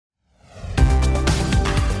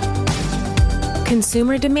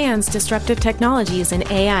Consumer demands, disruptive technologies, and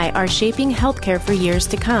AI are shaping healthcare for years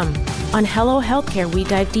to come. On Hello Healthcare, we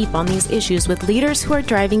dive deep on these issues with leaders who are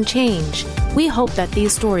driving change. We hope that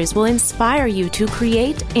these stories will inspire you to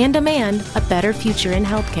create and demand a better future in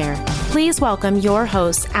healthcare. Please welcome your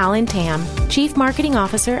host, Alan Tam, Chief Marketing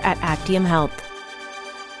Officer at Actium Health.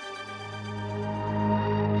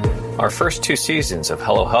 Our first 2 seasons of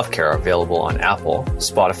Hello Healthcare are available on Apple,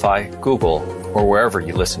 Spotify, Google, or wherever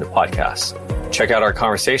you listen to podcasts. Check out our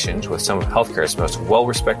conversations with some of healthcare's most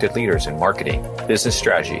well-respected leaders in marketing, business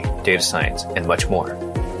strategy, data science, and much more.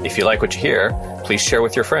 If you like what you hear, please share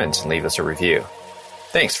with your friends and leave us a review.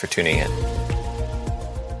 Thanks for tuning in.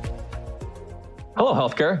 Hello,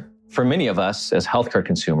 healthcare. For many of us as healthcare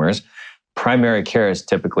consumers, primary care is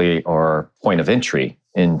typically our point of entry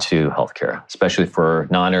into healthcare, especially for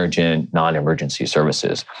non-urgent, non-emergency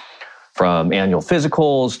services. From annual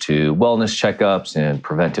physicals to wellness checkups and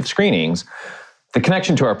preventive screenings, the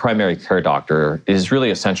connection to our primary care doctor is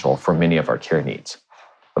really essential for many of our care needs.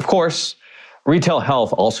 Of course, retail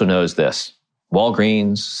health also knows this.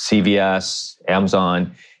 Walgreens, CVS,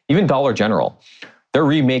 Amazon, even Dollar General, they're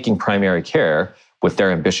remaking primary care with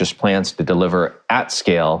their ambitious plans to deliver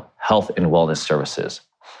at-scale health and wellness services.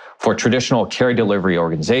 For traditional care delivery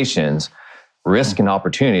organizations, risk and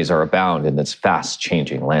opportunities are abound in this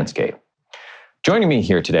fast-changing landscape. Joining me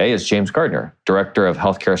here today is James Gardner, Director of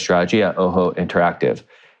Healthcare Strategy at OHO Interactive.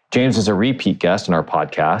 James is a repeat guest on our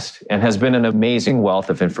podcast and has been an amazing wealth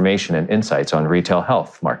of information and insights on retail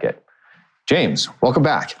health market. James, welcome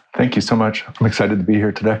back. Thank you so much. I'm excited to be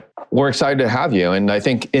here today. We're excited to have you. And I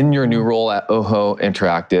think in your new role at OHO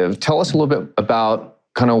Interactive, tell us a little bit about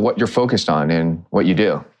kind of what you're focused on and what you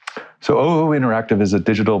do. So OHO Interactive is a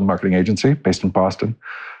digital marketing agency based in Boston.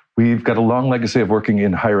 We've got a long legacy of working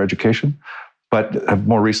in higher education, but have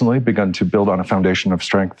more recently begun to build on a foundation of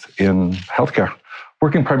strength in healthcare,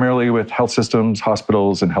 working primarily with health systems,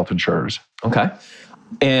 hospitals, and health insurers. Okay.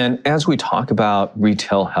 And as we talk about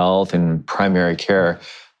retail health and primary care,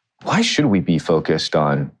 why should we be focused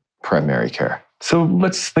on primary care? So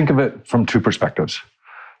let's think of it from 2 perspectives.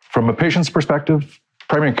 From a patient's perspective,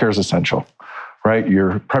 primary care is essential, right?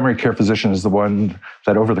 Your primary care physician is the one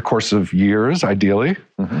that over the course of years, ideally,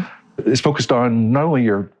 is focused on not only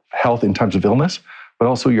your health in times of illness, but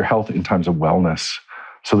also your health in times of wellness.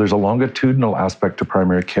 So there's a longitudinal aspect to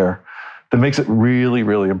primary care that makes it really,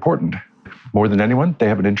 really important. More than anyone, they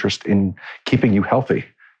have an interest in keeping you healthy,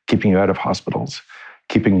 keeping you out of hospitals,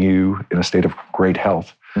 keeping you in a state of great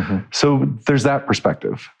health. So there's that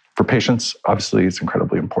perspective. For patients, obviously, it's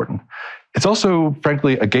incredibly important. It's also,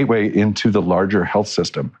 frankly, a gateway into the larger health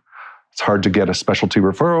system. It's hard to get a specialty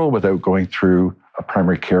referral without going through a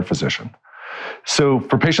primary care physician. So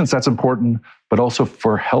for patients, that's important, but also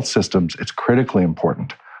for health systems, it's critically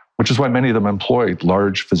important, which is why many of them employ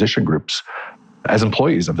large physician groups as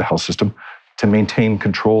employees of the health system to maintain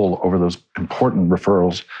control over those important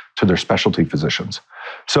referrals to their specialty physicians.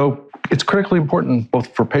 So it's critically important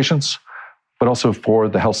both for patients, but also for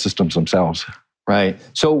the health systems themselves. Right.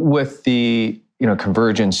 So with the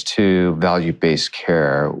convergence to value-based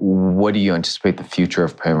care, what do you anticipate the future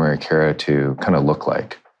of primary care to kind of look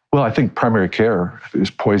like? Well, I think primary care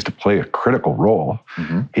is poised to play a critical role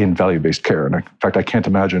in value-based care. And in fact, I can't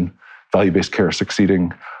imagine value-based care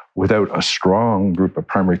succeeding without a strong group of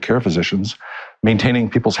primary care physicians maintaining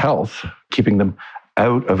people's health, keeping them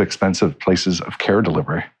out of expensive places of care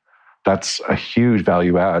delivery. That's a huge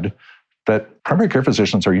value add that primary care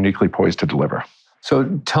physicians are uniquely poised to deliver.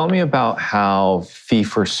 So tell me about how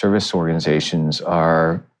fee-for-service organizations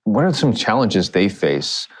what are some challenges they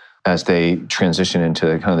face as they transition into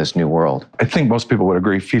kind of this new world? I think most people would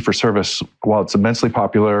agree fee-for-service, while it's immensely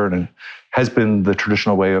popular and it has been the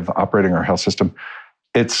traditional way of operating our health system,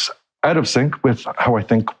 it's out of sync with how I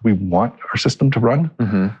think we want our system to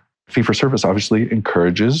run. Fee-for-service obviously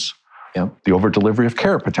encourages the over-delivery of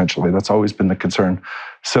care, potentially. That's always been the concern.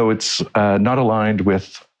 So it's not aligned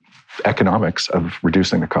with economics of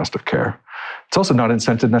reducing the cost of care. It's also not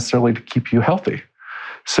incented necessarily to keep you healthy.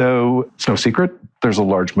 So it's no secret, there's a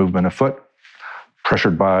large movement afoot,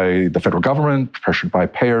 pressured by the federal government, pressured by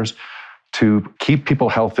payers, to keep people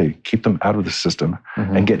healthy, keep them out of the system,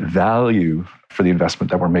 and get value for the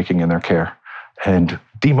investment that we're making in their care, and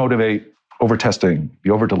demotivate over-testing,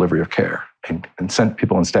 the over-delivery of care, and send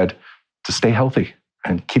people instead to stay healthy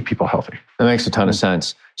and keep people healthy. That makes a ton of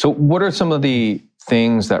sense. So what are some of the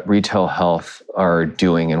things that retail health are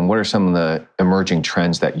doing, and what are some of the emerging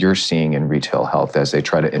trends that you're seeing in retail health as they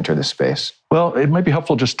try to enter the space? Well, it might be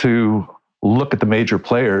helpful just to look at the major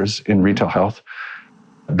players in retail health.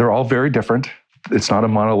 They're all very different. It's not a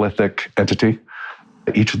monolithic entity.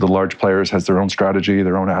 Each of the large players has their own strategy,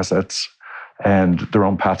 their own assets, and their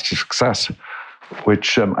own path to success,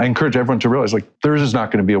 which I encourage everyone to realize, like, there is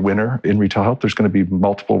not going to be a winner in retail health. There's going to be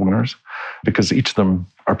multiple winners because each of them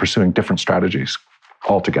are pursuing different strategies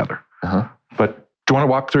altogether. But do you want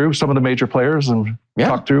to walk through some of the major players and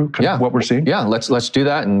talk through what we're seeing? Yeah, let's do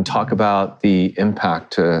that and talk about the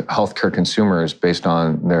impact to healthcare consumers based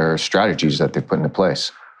on their strategies that they've put into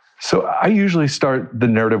place. So I usually start the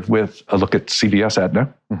narrative with a look at CVS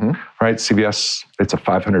Aetna, right? CVS, it's a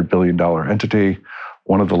 $500 billion entity,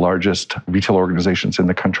 one of the largest retail organizations in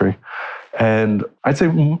the country. And I'd say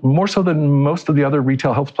more so than most of the other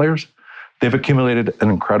retail health players, they've accumulated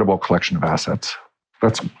an incredible collection of assets.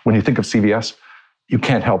 That's when you think of CVS, you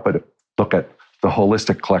can't help but look at the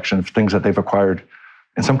holistic collection of things that they've acquired,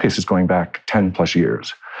 in some cases going back 10 plus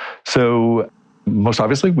years. So most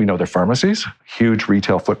obviously, we know their pharmacies, huge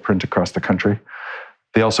retail footprint across the country.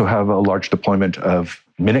 They also have a large deployment of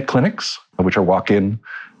minute clinics, which are walk-in,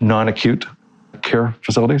 non-acute care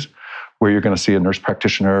facilities, where you're going to see a nurse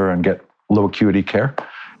practitioner and get low acuity care.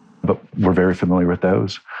 But we're very familiar with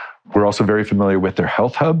those. We're also very familiar with their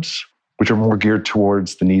health hubs, which are more geared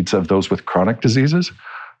towards the needs of those with chronic diseases.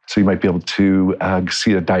 So you might be able to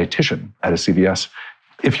see a dietitian at a CVS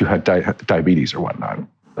if you had diabetes or whatnot.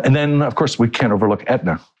 And then, of course, we can't overlook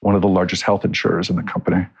Aetna, one of the largest health insurers in the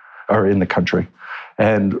country.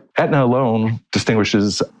 And Aetna alone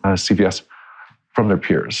distinguishes CVS from their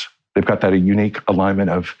peers. They've got that unique alignment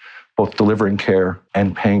of both delivering care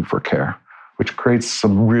and paying for care, which creates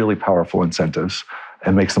some really powerful incentives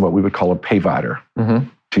and makes them what we would call a payvider,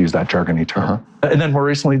 to use that jargony term. And then more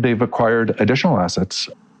recently, they've acquired additional assets,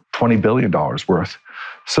 $20 billion worth.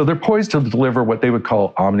 So they're poised to deliver what they would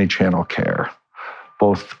call omni-channel care,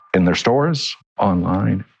 both in their stores,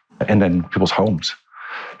 online, and then people's homes.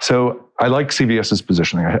 So I like CVS's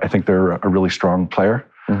positioning. I think they're a really strong player.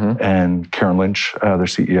 And Karen Lynch, their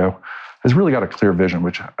CEO, has really got a clear vision,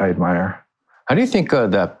 which I admire. How do you think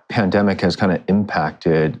the pandemic has kind of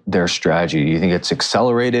impacted their strategy? Do you think it's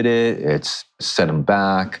accelerated it? It's set them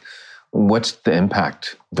back? What's the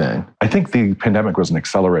impact then? I think the pandemic was an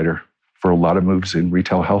accelerator for a lot of moves in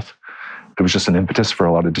retail health. It was just an impetus for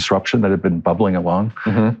a lot of disruption that had been bubbling along.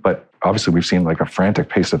 But obviously, we've seen like a frantic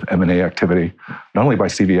pace of M&A activity, not only by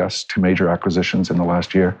CVS, 2 major acquisitions in the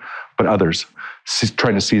last year, but others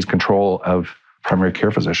trying to seize control of primary care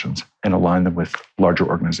physicians and align them with larger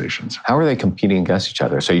organizations. How are they competing against each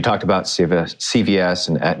other? So you talked about CVS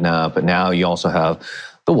and Aetna, but now you also have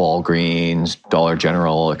the Walgreens, Dollar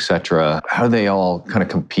General, et cetera. How do they all kind of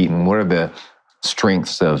compete, and what are the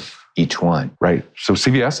strengths of each one? Right. So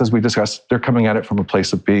CVS, as we discussed, they're coming at it from a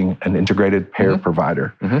place of being an integrated payer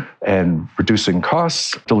provider and reducing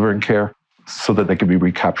costs, delivering care so that they can be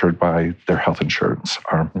recaptured by their health insurance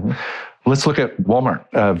arm. Let's look at Walmart,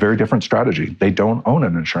 a very different strategy. They don't own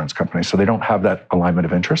an insurance company, so they don't have that alignment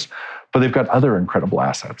of interest, but they've got other incredible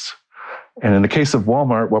assets. And in the case of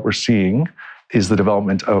Walmart, what we're seeing is the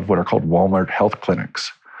development of what are called Walmart health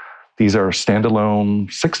clinics. These are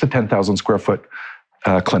standalone 6,000 to 10,000 square foot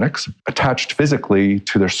clinics attached physically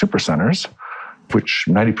to their supercenters, which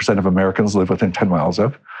 90% of Americans live within 10 miles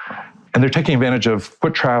of. And they're taking advantage of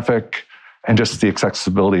foot traffic and just the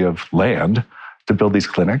accessibility of land to build these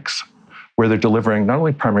clinics, where they're delivering not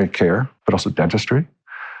only primary care, but also dentistry,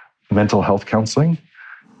 mental health counseling,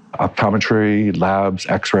 optometry, labs,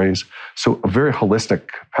 x-rays. So a very holistic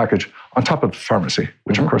package on top of pharmacy,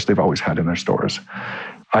 which of course they've always had in their stores.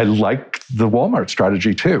 I like the Walmart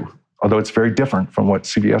strategy too, although it's very different from what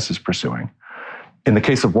CVS is pursuing. In the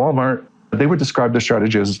case of Walmart, they would describe their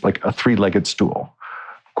strategy as like a 3-legged stool.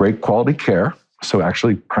 Great quality care, so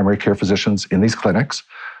actually primary care physicians in these clinics,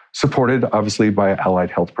 supported obviously by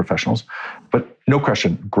allied health professionals, but no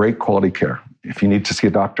question, great quality care. If you need to see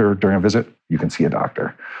a doctor during a visit, you can see a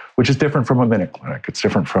doctor, which is different from a minute clinic. It's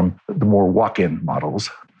different from the more walk-in models.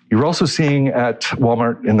 You're also seeing at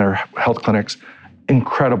Walmart in their health clinics,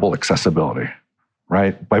 incredible accessibility,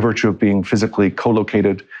 right? By virtue of being physically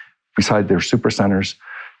co-located beside their supercenters,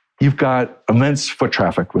 you've got immense foot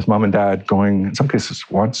traffic with mom and dad going, in some cases,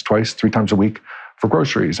 once, twice, 3 times a week for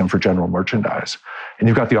groceries and for general merchandise. And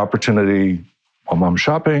you've got the opportunity while mom's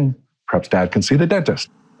shopping, perhaps dad can see the dentist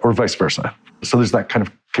or vice versa. So there's that kind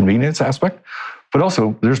of convenience aspect, but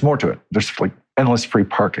also there's more to it. There's like endless free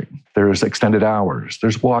parking. There's extended hours.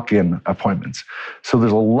 There's walk-in appointments. So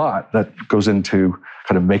there's a lot that goes into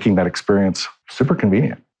kind of making that experience super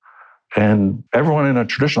convenient. And everyone in a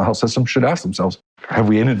traditional health system should ask themselves, have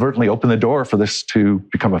we inadvertently opened the door for this to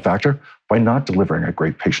become a factor by not delivering a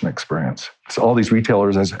great patient experience? So all these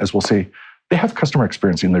retailers, as we'll see, they have customer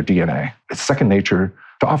experience in their DNA. It's second nature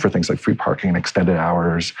to offer things like free parking and extended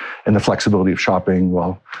hours and the flexibility of shopping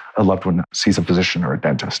while a loved one sees a physician or a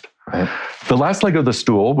dentist. Right. The last leg of the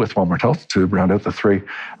stool with Walmart Health, to round out the three,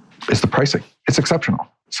 is the pricing. It's exceptional.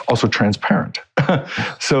 It's also transparent.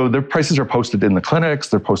 So their prices are posted in the clinics,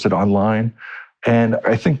 they're posted online. And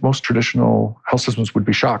I think most traditional health systems would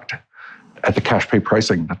be shocked at the cash pay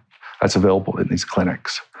pricing that's available in these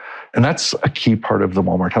clinics. And that's a key part of the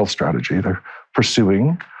Walmart Health strategy. They're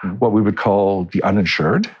pursuing what we would call the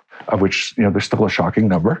uninsured, of which there's still a shocking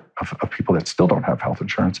number of people that still don't have health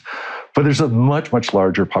insurance. But there's a much, much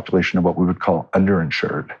larger population of what we would call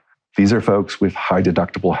underinsured. These are folks with high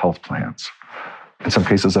deductible health plans. In some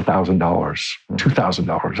cases, $1,000,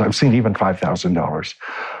 $2,000. I've seen even $5,000,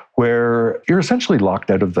 where you're essentially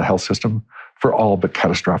locked out of the health system for all but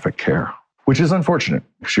catastrophic care, which is unfortunate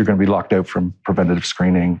because you're going to be locked out from preventative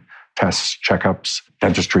screening, tests, checkups,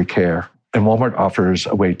 dentistry care. And Walmart offers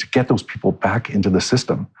a way to get those people back into the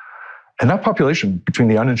system. And that population, between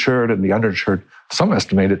the uninsured and the underinsured, some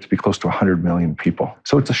estimate it to be close to 100 million people.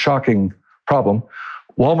 So it's a shocking problem.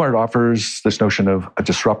 Walmart offers this notion of a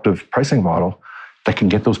disruptive pricing model that can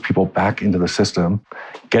get those people back into the system,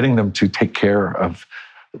 getting them to take care of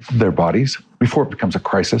their bodies before it becomes a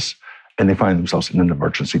crisis and they find themselves in an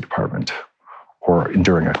emergency department or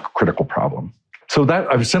enduring a critical problem. So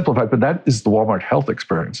that I've simplified, but that is the Walmart Health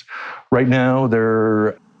experience. Right now,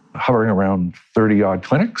 they're hovering around 30-odd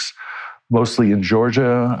clinics, mostly in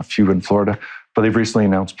Georgia, a few in Florida, but they've recently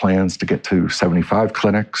announced plans to get to 75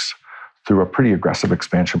 clinics through a pretty aggressive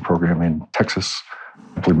expansion program in Texas,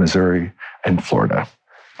 Missouri, and Florida.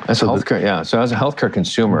 As a healthcare, yeah. So as a healthcare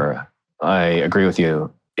consumer, I agree with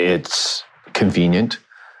you. It's convenient.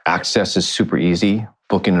 Access is super easy.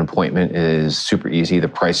 Booking an appointment is super easy. The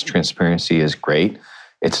price transparency is great.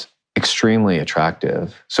 It's extremely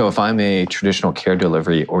attractive. So if I'm a traditional care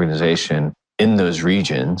delivery organization in those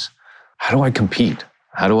regions, how do I compete?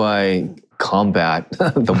 How do I combat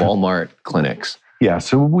the Walmart clinics? Yeah,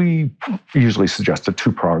 so we usually suggest a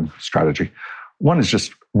two-pronged strategy. One is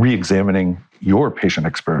just re-examining your patient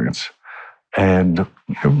experience. And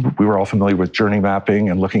we were all familiar with journey mapping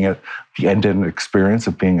and looking at the end-to-end experience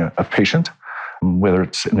of being a patient, whether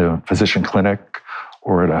it's in a physician clinic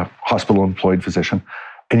or at a hospital-employed physician.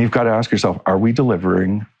 And you've got to ask yourself, are we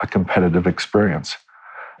delivering a competitive experience?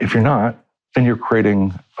 If you're not, then you're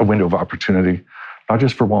creating a window of opportunity, not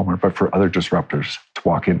just for Walmart, but for other disruptors to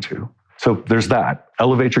walk into. So there's that.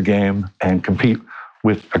 Elevate your game and compete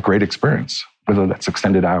with a great experience, whether that's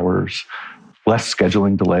extended hours, less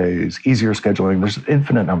scheduling delays, easier scheduling. There's an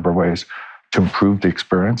infinite number of ways to improve the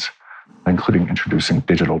experience, including introducing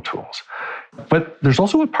digital tools. But there's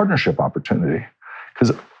also a partnership opportunity,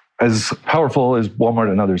 because as powerful as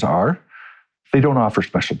Walmart and others are, they don't offer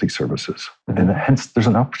specialty services. And hence, there's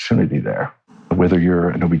an opportunity there. Whether you're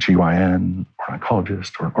an OBGYN or an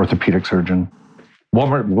oncologist or an orthopedic surgeon,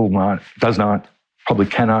 Walmart does not, probably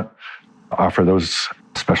cannot offer those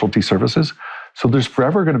specialty services. So there's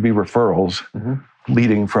forever going to be referrals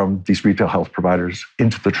leading from these retail health providers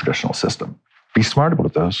into the traditional system. Be smart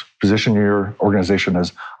about those. Position your organization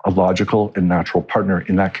as a logical and natural partner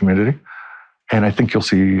in that community. And I think you'll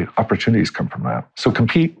see opportunities come from that. So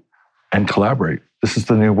compete and collaborate. This is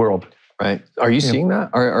the new world. Right. Are you seeing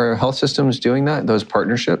that? Are health systems doing that, those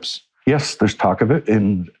partnerships? Yes, there's talk of it.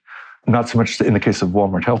 Not so much in the case of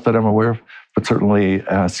Walmart Health that I'm aware of, but certainly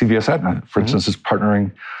CVS Aetna, for instance, is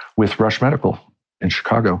partnering with Rush Medical in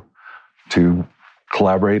Chicago to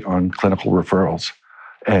collaborate on clinical referrals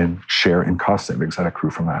and share in cost savings that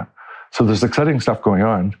accrue from that. So there's exciting stuff going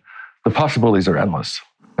on. The possibilities are endless,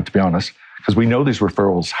 to be honest, because we know these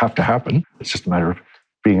referrals have to happen. It's just a matter of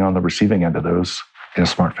being on the receiving end of those in a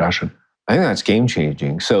smart fashion. I think that's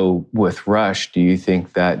game-changing. So with Rush, do you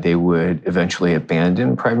think that they would eventually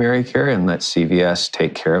abandon primary care and let CVS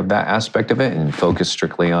take care of that aspect of it and focus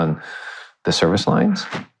strictly on the service lines?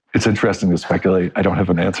 It's interesting to speculate. I don't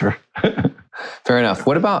have an answer. Fair enough.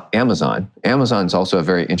 What about Amazon? Amazon's also a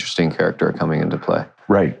very interesting character coming into play.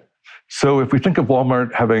 Right. So if we think of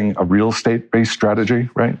Walmart having a real estate-based strategy,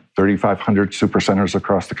 right? 3,500 supercenters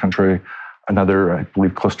across the country, another, I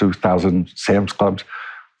believe, close to 1,000 Sam's Clubs.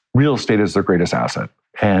 Real estate is their greatest asset.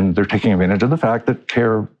 And they're taking advantage of the fact that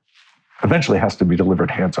care eventually has to be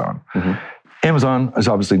delivered hands-on. Amazon is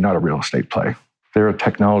obviously not a real estate play. They're a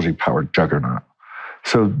technology-powered juggernaut.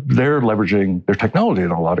 So they're leveraging their technology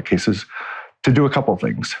in a lot of cases to do a couple of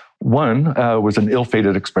things. One was an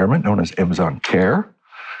ill-fated experiment known as Amazon Care,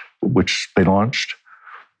 which they launched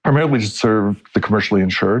primarily to serve the commercially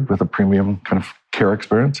insured with a premium kind of care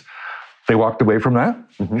experience. They walked away from that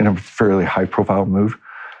in a fairly high-profile move.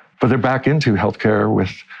 But they're back into healthcare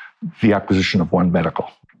with the acquisition of One Medical,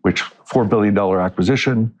 which $4 billion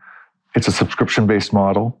acquisition. It's a subscription-based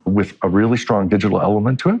model with a really strong digital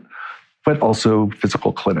element to it, but also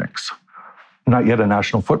physical clinics. Not yet a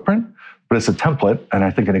national footprint, but it's a template, and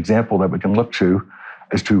I think an example that we can look to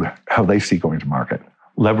as to how they see going to market,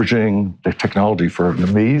 leveraging the technology for an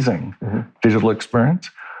amazing digital experience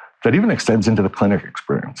that even extends into the clinic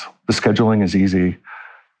experience. The scheduling is easy.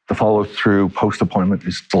 The follow-through post-appointment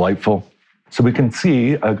is delightful. So we can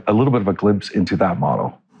see a little bit of a glimpse into that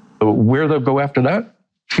model. Where they'll go after that?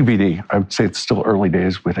 TBD. I would say it's still early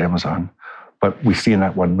days with Amazon, but we see in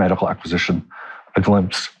that One Medical acquisition a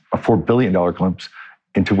glimpse, a $4 billion glimpse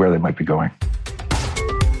into where they might be going.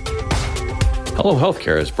 Hello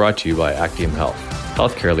Healthcare is brought to you by Actium Health.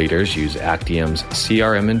 Healthcare leaders use Actium's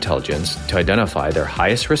CRM intelligence to identify their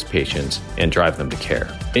highest risk patients and drive them to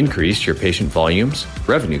care. Increase your patient volumes,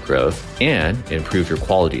 revenue growth, and improve your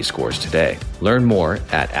quality scores today. Learn more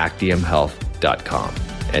at actiumhealth.com.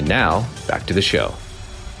 And now, back to the show.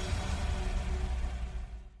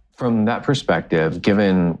 From that perspective,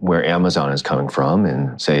 given where Amazon is coming from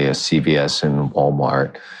and say a CVS and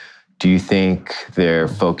Walmart, do you think they're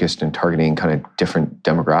focused and targeting kind of different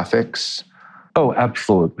demographics? Oh,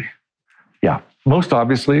 absolutely. Yeah. Most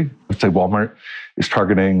obviously, I'd say Walmart is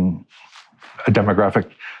targeting a demographic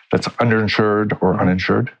that's underinsured or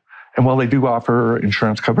uninsured. And while they do offer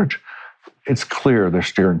insurance coverage, it's clear they're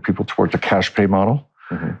steering people towards a cash pay model,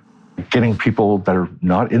 getting people that are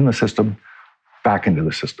not in the system back into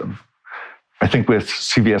the system. I think with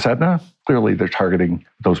CVS Aetna, clearly they're targeting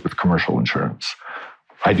those with commercial insurance,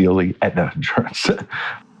 ideally Aetna insurance,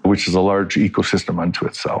 which is a large ecosystem unto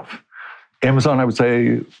itself. Amazon, I would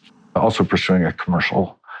say, also pursuing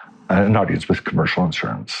an audience with commercial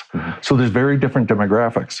insurance. So there's very different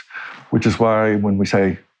demographics, which is why when we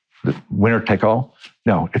say winner take all,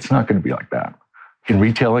 no, it's not going to be like that. In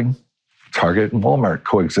retailing, Target and Walmart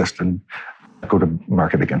coexist and go to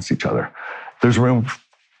market against each other. There's room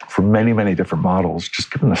for many, many different models,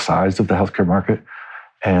 just given the size of the healthcare market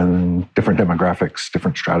and different demographics,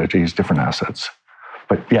 different strategies, different assets.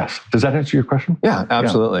 But yes, does that answer your question? Yeah,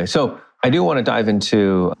 absolutely. Yeah. So I do want to dive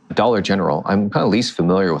into Dollar General. I'm kind of least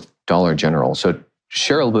familiar with Dollar General. So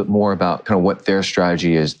share a little bit more about kind of what their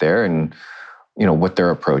strategy is there and what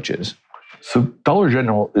their approach is. So Dollar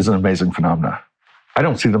General is an amazing phenomenon. I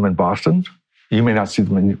don't see them in Boston. You may not see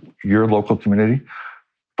them in your local community,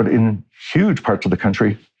 but in huge parts of the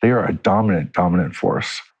country, they are a dominant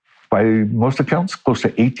force. By most accounts, close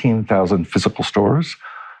to 18,000 physical stores,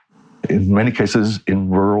 in many cases in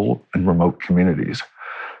rural and remote communities.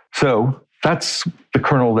 So that's the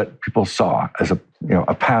kernel that people saw as a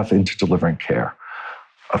path into delivering care.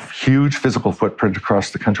 A huge physical footprint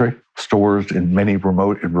across the country, stores in many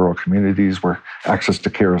remote and rural communities where access to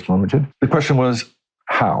care is limited. The question was,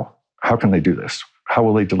 how? How can they do this? How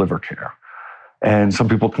will they deliver care? And some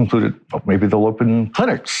people concluded, well, maybe they'll open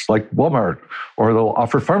clinics like Walmart, or they'll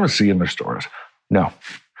offer pharmacy in their stores. No,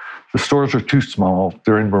 the stores are too small.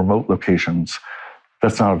 They're in remote locations.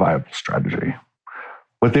 That's not a viable strategy.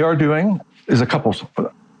 What they are doing is a couple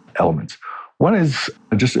of elements. One is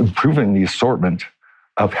just improving the assortment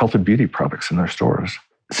of health and beauty products in their stores.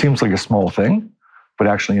 It seems like a small thing, but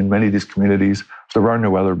actually in many of these communities, there are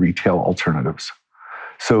no other retail alternatives.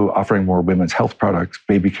 So offering more women's health products,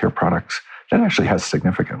 baby care products, that actually has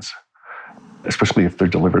significance, especially if they're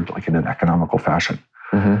delivered like in an economical fashion.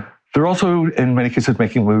 They're also, in many cases,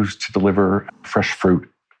 making moves to deliver fresh fruit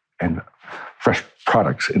and fresh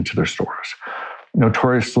products into their stores.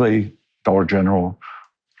 Notoriously, Dollar General,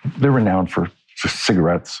 they're renowned for just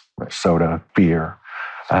cigarettes, soda, beer,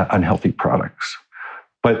 unhealthy products.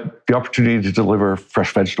 But the opportunity to deliver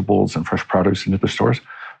fresh vegetables and fresh produce into the stores,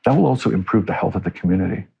 that will also improve the health of the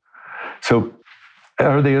community. So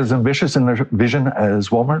are they as ambitious in their vision as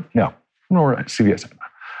Walmart? No, nor CVS.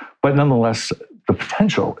 But nonetheless, the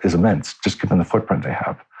potential is immense, just given the footprint they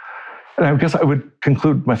have. And I guess I would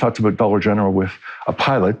conclude my thoughts about Dollar General with a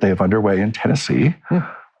pilot they have underway in Tennessee,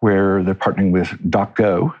 where they're partnering with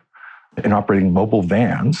DocGo and operating mobile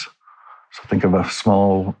vans. So think of a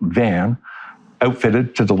small van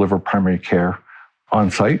outfitted to deliver primary care on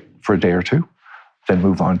site for a day or two, then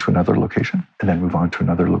move on to another location, and then move on to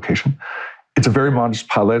another location. It's a very modest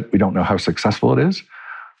pilot. We don't know how successful it is,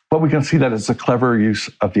 but we can see that it's a clever use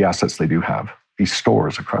of the assets they do have, these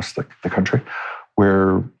stores across the country,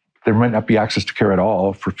 where there might not be access to care at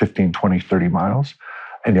all for 15, 20, 30 miles,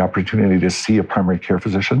 and the opportunity to see a primary care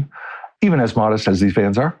physician, even as modest as these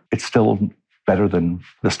vans are, it's still better than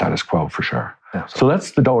the status quo for sure. Yeah, so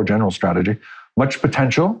that's the Dollar General strategy. Much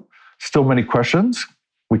potential, still many questions.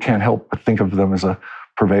 We can't help but think of them as a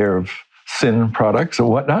purveyor of thin products and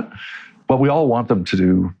whatnot. But we all want them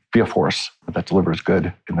to be a force that delivers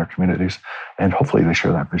good in their communities. And hopefully they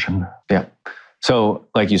share that vision. Yeah. So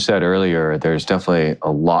like you said earlier, there's definitely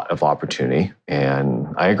a lot of opportunity. And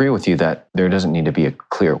I agree with you that there doesn't need to be a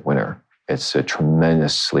clear winner. It's a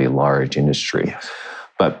tremendously large industry. Yes.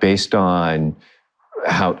 But based on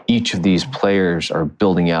how each of these players are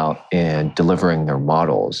building out and delivering their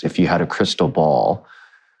models, if you had a crystal ball,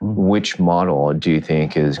 which model do you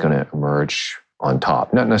think is going to emerge on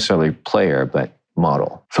top? Not necessarily player, but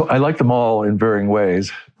model. So I like them all in varying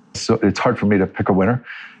ways. So it's hard for me to pick a winner.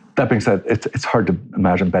 That being said, it's hard to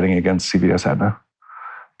imagine betting against CVS Aetna.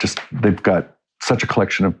 Just they've got such a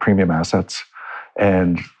collection of premium assets,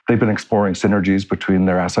 and they've been exploring synergies between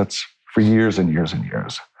their assets for years and years and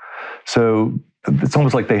years. So it's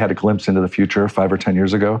almost like they had a glimpse into the future 5 or 10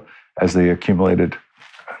 years ago as they accumulated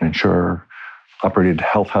an insurer, operated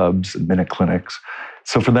health hubs and minute clinics.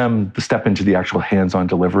 So for them, the step into the actual hands-on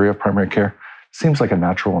delivery of primary care seems like a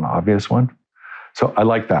natural and obvious one. So I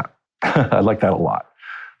like that. I like that a lot.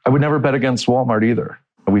 I would never bet against Walmart either.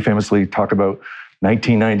 We famously talk about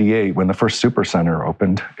 1998 when the first supercenter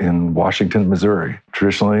opened in Washington, Missouri.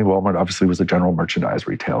 Traditionally, Walmart obviously was a general merchandise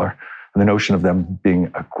retailer. And the notion of them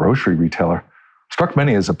being a grocery retailer struck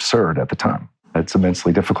many as absurd at the time. It's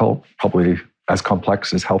immensely difficult, probably as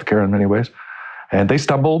complex as healthcare in many ways. And they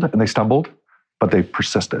stumbled, but they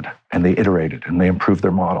persisted and they iterated and they improved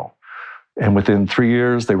their model. And within 3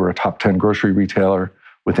 years, they were a top 10 grocery retailer.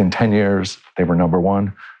 Within 10 years, they were number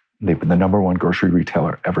one. They've been the number one grocery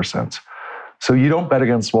retailer ever since. So you don't bet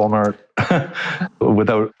against Walmart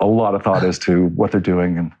without a lot of thought as to what they're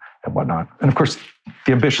doing and whatnot. And of course,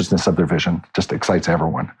 the ambitiousness of their vision just excites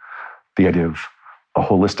everyone. The idea of a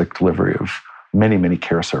holistic delivery of many, many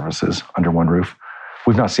care services under one roof.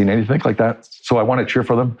 We've not seen anything like that. So I want to cheer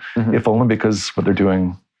for them, if only because what they're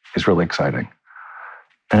doing is really exciting.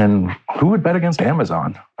 And who would bet against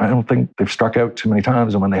Amazon? I don't think they've struck out too many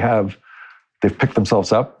times. And when they have, they've picked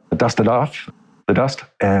themselves up, dusted off the dust,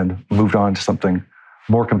 and moved on to something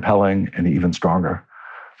more compelling and even stronger.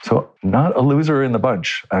 So not a loser in the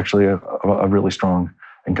bunch, actually a really strong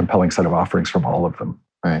and compelling set of offerings from all of them.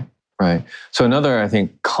 Right, right. So another, I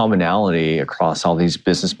think, commonality across all these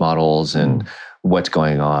business models and what's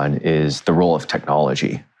going on is the role of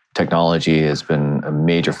technology. Technology has been a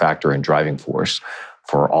major factor and driving force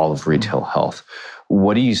for all of retail health.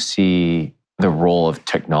 What do you see the role of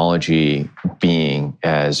technology being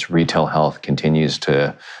as retail health continues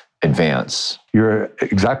to advance? You're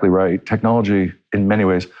exactly right. Technology, in many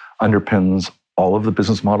ways, underpins all of the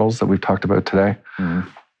business models that we've talked about today. In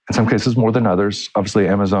some cases, more than others. Obviously,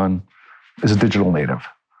 Amazon is a digital native.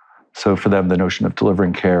 So for them, the notion of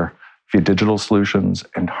delivering care via digital solutions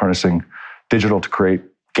and harnessing digital to create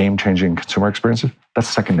game-changing consumer experiences, that's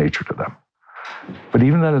second nature to them. But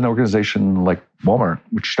even at an organization like Walmart,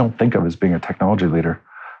 which you don't think of as being a technology leader,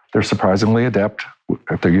 they're surprisingly adept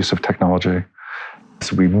at their use of technology.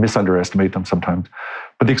 So we misunderestimate them sometimes.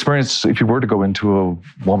 But the experience, if you were to go into a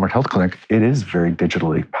Walmart health clinic, it is very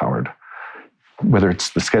digitally powered. Whether it's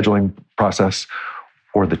the scheduling process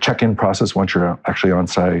or the check-in process once you're actually on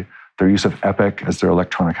site, their use of Epic as their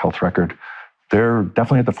electronic health record, they're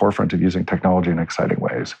definitely at the forefront of using technology in exciting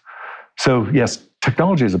ways. So yes,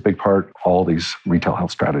 technology is a big part of all these retail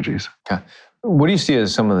health strategies. Okay. What do you see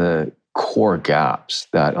as some of the core gaps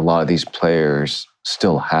that a lot of these players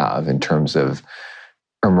still have in terms of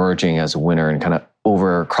emerging as a winner and kind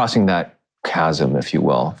of crossing that chasm, if you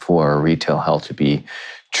will, for retail health to be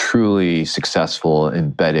truly successful,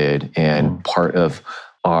 embedded, and part of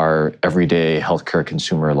our everyday healthcare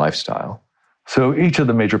consumer lifestyle? So each of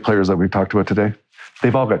the major players that we've talked about today,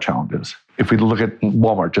 they've all got challenges. If we look at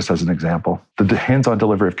Walmart just as an example, the hands-on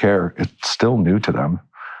delivery of care is still new to them,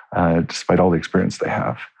 despite all the experience they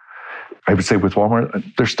have. I would say with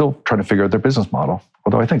Walmart, they're still trying to figure out their business model,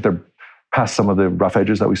 although I think they're past some of the rough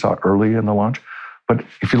edges that we saw early in the launch. But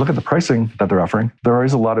if you look at the pricing that they're offering, there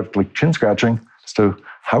is a lot of chin scratching as to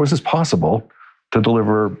how is this possible to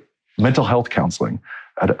deliver mental health counseling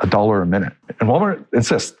at $1 a minute. And Walmart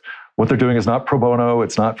insists what they're doing is not pro bono,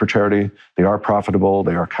 it's not for charity. They are profitable,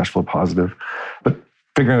 they are cash flow positive. But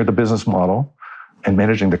figuring out the business model and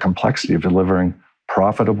managing the complexity of delivering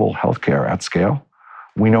profitable healthcare at scale,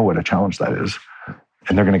 we know what a challenge that is.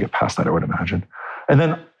 And they're going to get past that, I would imagine. And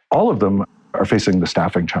then all of them are facing the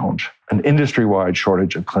staffing challenge, an industry-wide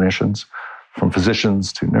shortage of clinicians, from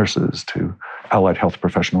physicians to nurses to allied health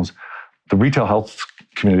professionals. The retail health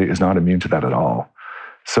community is not immune to that at all.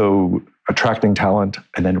 So attracting talent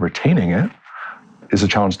and then retaining it is a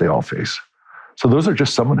challenge they all face. So those are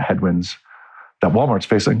just some of the headwinds that Walmart's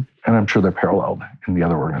facing, and I'm sure they're paralleled in the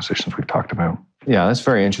other organizations we've talked about. Yeah, that's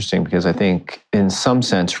very interesting because I think in some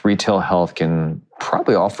sense, retail health can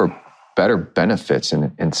probably offer better benefits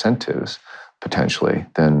and incentives potentially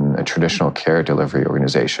than a traditional care delivery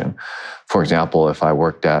organization. For example, if I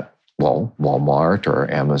worked at Walmart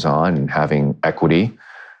or Amazon and having equity,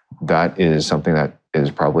 that is something that is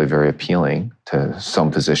probably very appealing to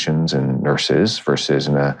some physicians and nurses versus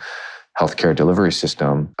in a healthcare delivery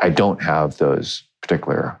system. I don't have those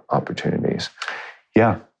particular opportunities.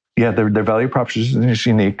 Yeah, their value proposition is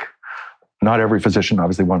unique. Not every physician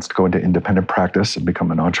obviously wants to go into independent practice and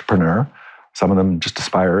become an entrepreneur. Some of them just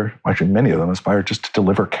aspire, actually many of them aspire just to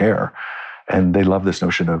deliver care. And they love this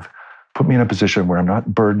notion of put me in a position where I'm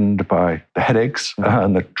not burdened by the headaches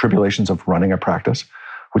and the tribulations of running a practice,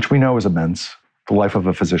 which we know is immense. The life of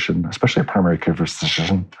a physician, especially a primary care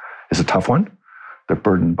physician, is a tough one. They're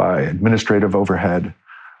burdened by administrative overhead,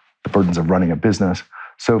 the burdens of running a business.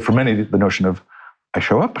 So for many, the notion of I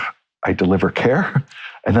show up, I deliver care,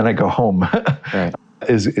 and then I go home right.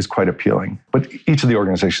 is quite appealing. But each of the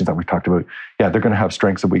organizations that we talked about, they're going to have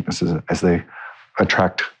strengths and weaknesses as they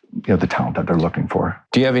attract the talent that they're looking for.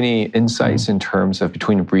 Do you have any insights in terms of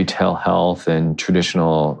between retail health and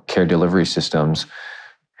traditional care delivery systems,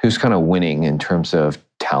 who's kind of winning in terms of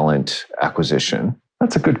talent acquisition?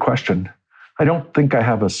 That's a good question. I don't think I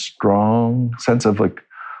have a strong sense of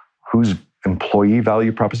whose employee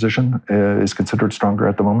value proposition is considered stronger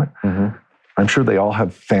at the moment. Mm-hmm. I'm sure they all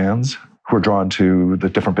have fans who are drawn to the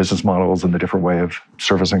different business models and the different way of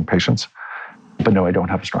servicing patients. But no, I don't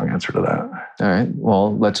have a strong answer to that. All right.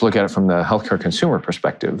 Well, let's look at it from the healthcare consumer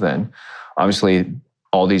perspective then. Obviously,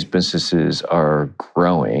 all these businesses are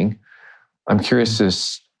growing. I'm curious to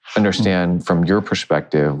understand from your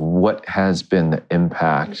perspective, what has been the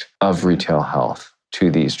impact of retail health to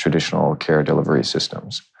these traditional care delivery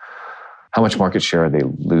systems? How much market share are they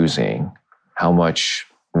losing? How much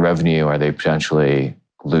revenue are they potentially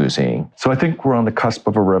losing? So I think we're on the cusp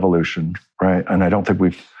of a revolution, right? And I don't think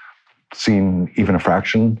we've seen even a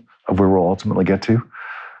fraction of where we'll ultimately get to.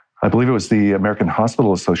 I believe it was the American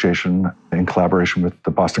Hospital Association, in collaboration with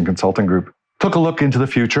the Boston Consulting Group, took a look into the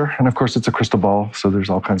future. And of course, it's a crystal ball, so there's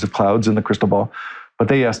all kinds of clouds in the crystal ball. But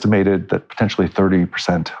they estimated that potentially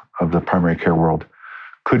 30% of the primary care world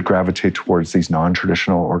could gravitate towards these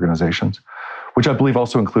non-traditional organizations, which I believe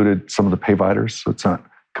also included some of the payviders. So it's not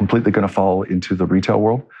completely going to fall into the retail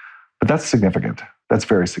world. But that's significant. That's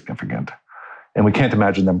very significant. And we can't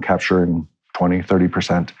imagine them capturing 20,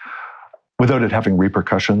 30% without it having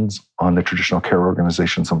repercussions on the traditional care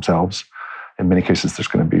organizations themselves. In many cases, there's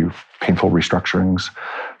going to be painful restructurings,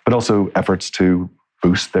 but also efforts to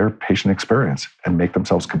boost their patient experience and make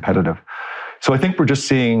themselves competitive. So I think we're just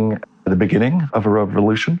seeing the beginning of a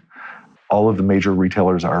revolution. All of the major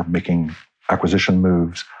retailers are making acquisition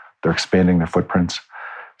moves. They're expanding their footprints.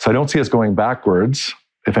 So I don't see us going backwards.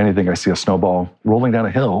 If anything, I see a snowball rolling down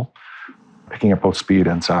a hill, picking up both speed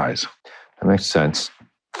and size. That makes sense.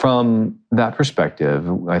 From that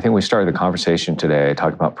perspective, I think we started the conversation today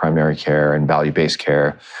talking about primary care and value-based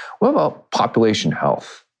care. What about population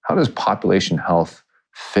health? How does population health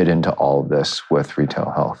fit into all of this with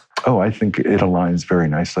retail health? Oh, I think it aligns very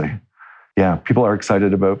nicely. Yeah, people are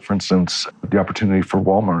excited about, for instance, the opportunity for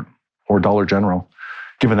Walmart or Dollar General,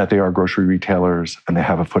 given that they are grocery retailers and they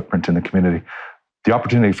have a footprint in the community. The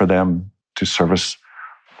opportunity for them to service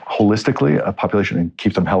holistically a population and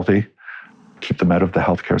keep them healthy, keep them out of the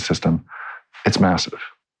healthcare system, it's massive.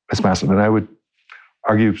 It's massive. And I would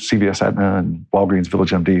argue CVS, Aetna, and Walgreens,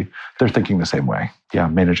 Village MD, they're thinking the same way. Yeah,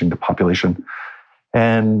 managing the population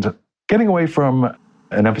and getting away from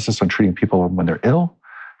an emphasis on treating people when they're ill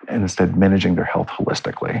and instead managing their health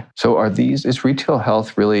holistically. So is retail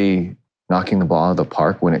health really knocking the ball out of the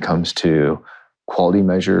park when it comes to quality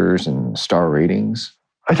measures and star ratings?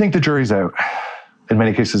 I think the jury's out. In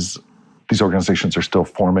many cases, these organizations are still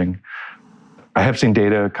forming. I have seen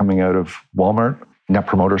data coming out of Walmart, net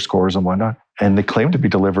promoter scores and whatnot, and they claim to be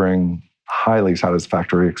delivering highly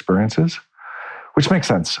satisfactory experiences, which makes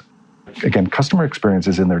sense. Again, customer experience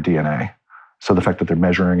is in their DNA. So the fact that they're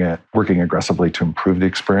measuring it, working aggressively to improve the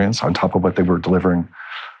experience on top of what they were delivering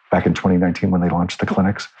back in 2019 when they launched the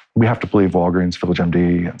clinics, we have to believe Walgreens, Village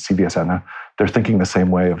MD, and CVS Aetna, they're thinking the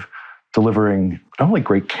same way of delivering not only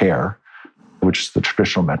great care, which is the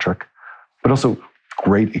traditional metric, but also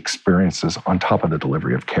great experiences on top of the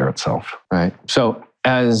delivery of care itself. Right. So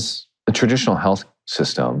as a traditional health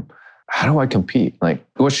system, how do I compete?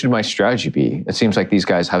 What should my strategy be? It seems like these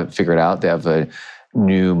guys have it figured out. They have a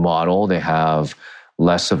new model. They have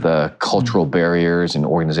less of the cultural barriers and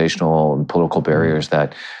organizational and political barriers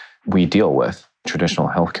that we deal with, traditional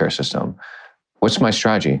healthcare system. What's my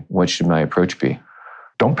strategy? What should my approach be?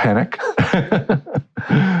 Don't panic.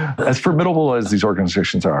 As formidable as these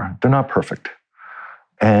organizations are, they're not perfect.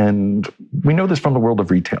 And we know this from the world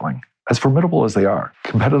of retailing. As formidable as they are,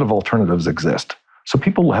 competitive alternatives exist. So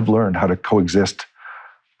people have learned how to coexist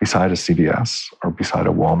beside a CVS or beside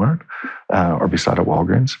a Walmart or beside a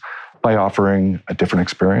Walgreens by offering a different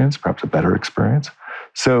experience, perhaps a better experience.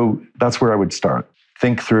 So that's where I would start.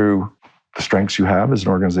 Think through the strengths you have as an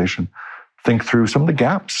organization. Think through some of the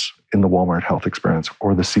gaps in the Walmart Health experience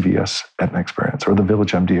or the CVS Aetna experience or the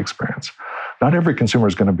Village MD experience. Not every consumer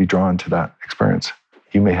is going to be drawn to that experience.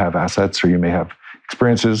 You may have assets or you may have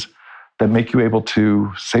experiences that make you able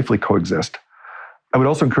to safely coexist. I would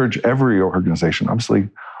also encourage every organization, obviously,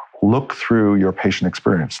 look through your patient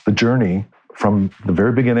experience, the journey from the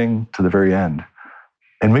very beginning to the very end,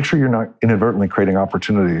 and make sure you're not inadvertently creating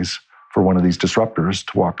opportunities for one of these disruptors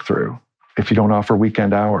to walk through. If you don't offer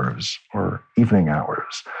weekend hours or evening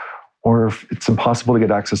hours, or if it's impossible to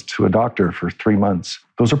get access to a doctor for 3 months,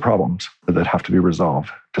 those are problems that have to be resolved,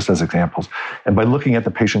 just as examples. And by looking at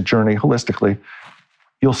the patient journey holistically,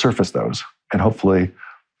 you'll surface those and hopefully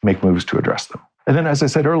make moves to address them. And then, as I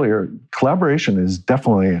said earlier, collaboration is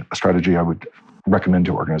definitely a strategy I would recommend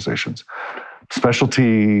to organizations.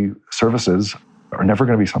 Specialty services are never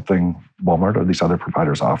going to be something Walmart or these other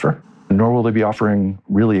providers offer, nor will they be offering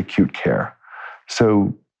really acute care.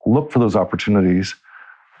 So look for those opportunities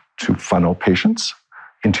to funnel patients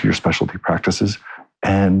into your specialty practices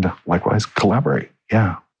and likewise collaborate.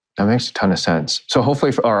 Yeah. That makes a ton of sense. So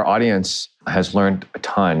hopefully our audience has learned a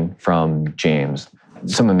ton from James.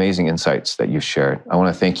 Some amazing insights that you've shared. I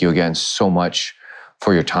want to thank you again so much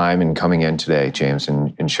for your time and coming in today, James,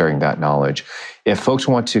 and sharing that knowledge. If folks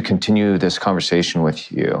want to continue this conversation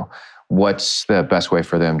with you, what's the best way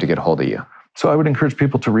for them to get a hold of you? So I would encourage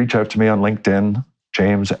people to reach out to me on LinkedIn,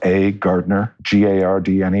 James A. Gardner,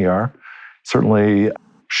 Gardner. Certainly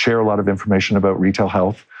share a lot of information about retail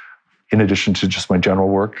health, in addition to just my general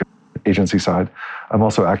work, agency side. I'm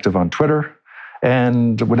also active on Twitter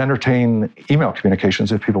and would entertain email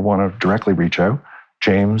communications if people want to directly reach out,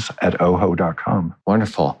 james@oho.com.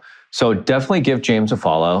 Wonderful. So definitely give James a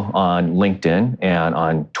follow on LinkedIn and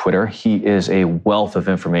on Twitter. He is a wealth of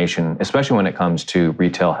information, especially when it comes to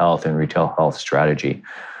retail health and retail health strategy.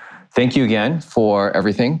 Thank you again for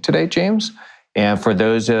everything today, James. And for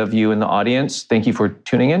those of you in the audience, thank you for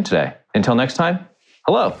tuning in today. Until next time,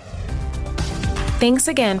 hello. Thanks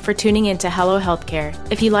again for tuning in to Hello Healthcare.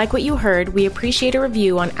 If you like what you heard, we appreciate a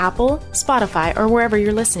review on Apple, Spotify, or wherever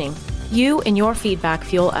you're listening. You and your feedback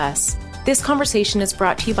fuel us. This conversation is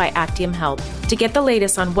brought to you by Actium Health. To get the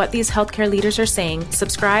latest on what these healthcare leaders are saying,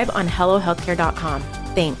 subscribe on HelloHealthcare.com.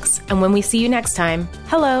 Thanks. And when we see you next time,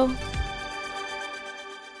 hello.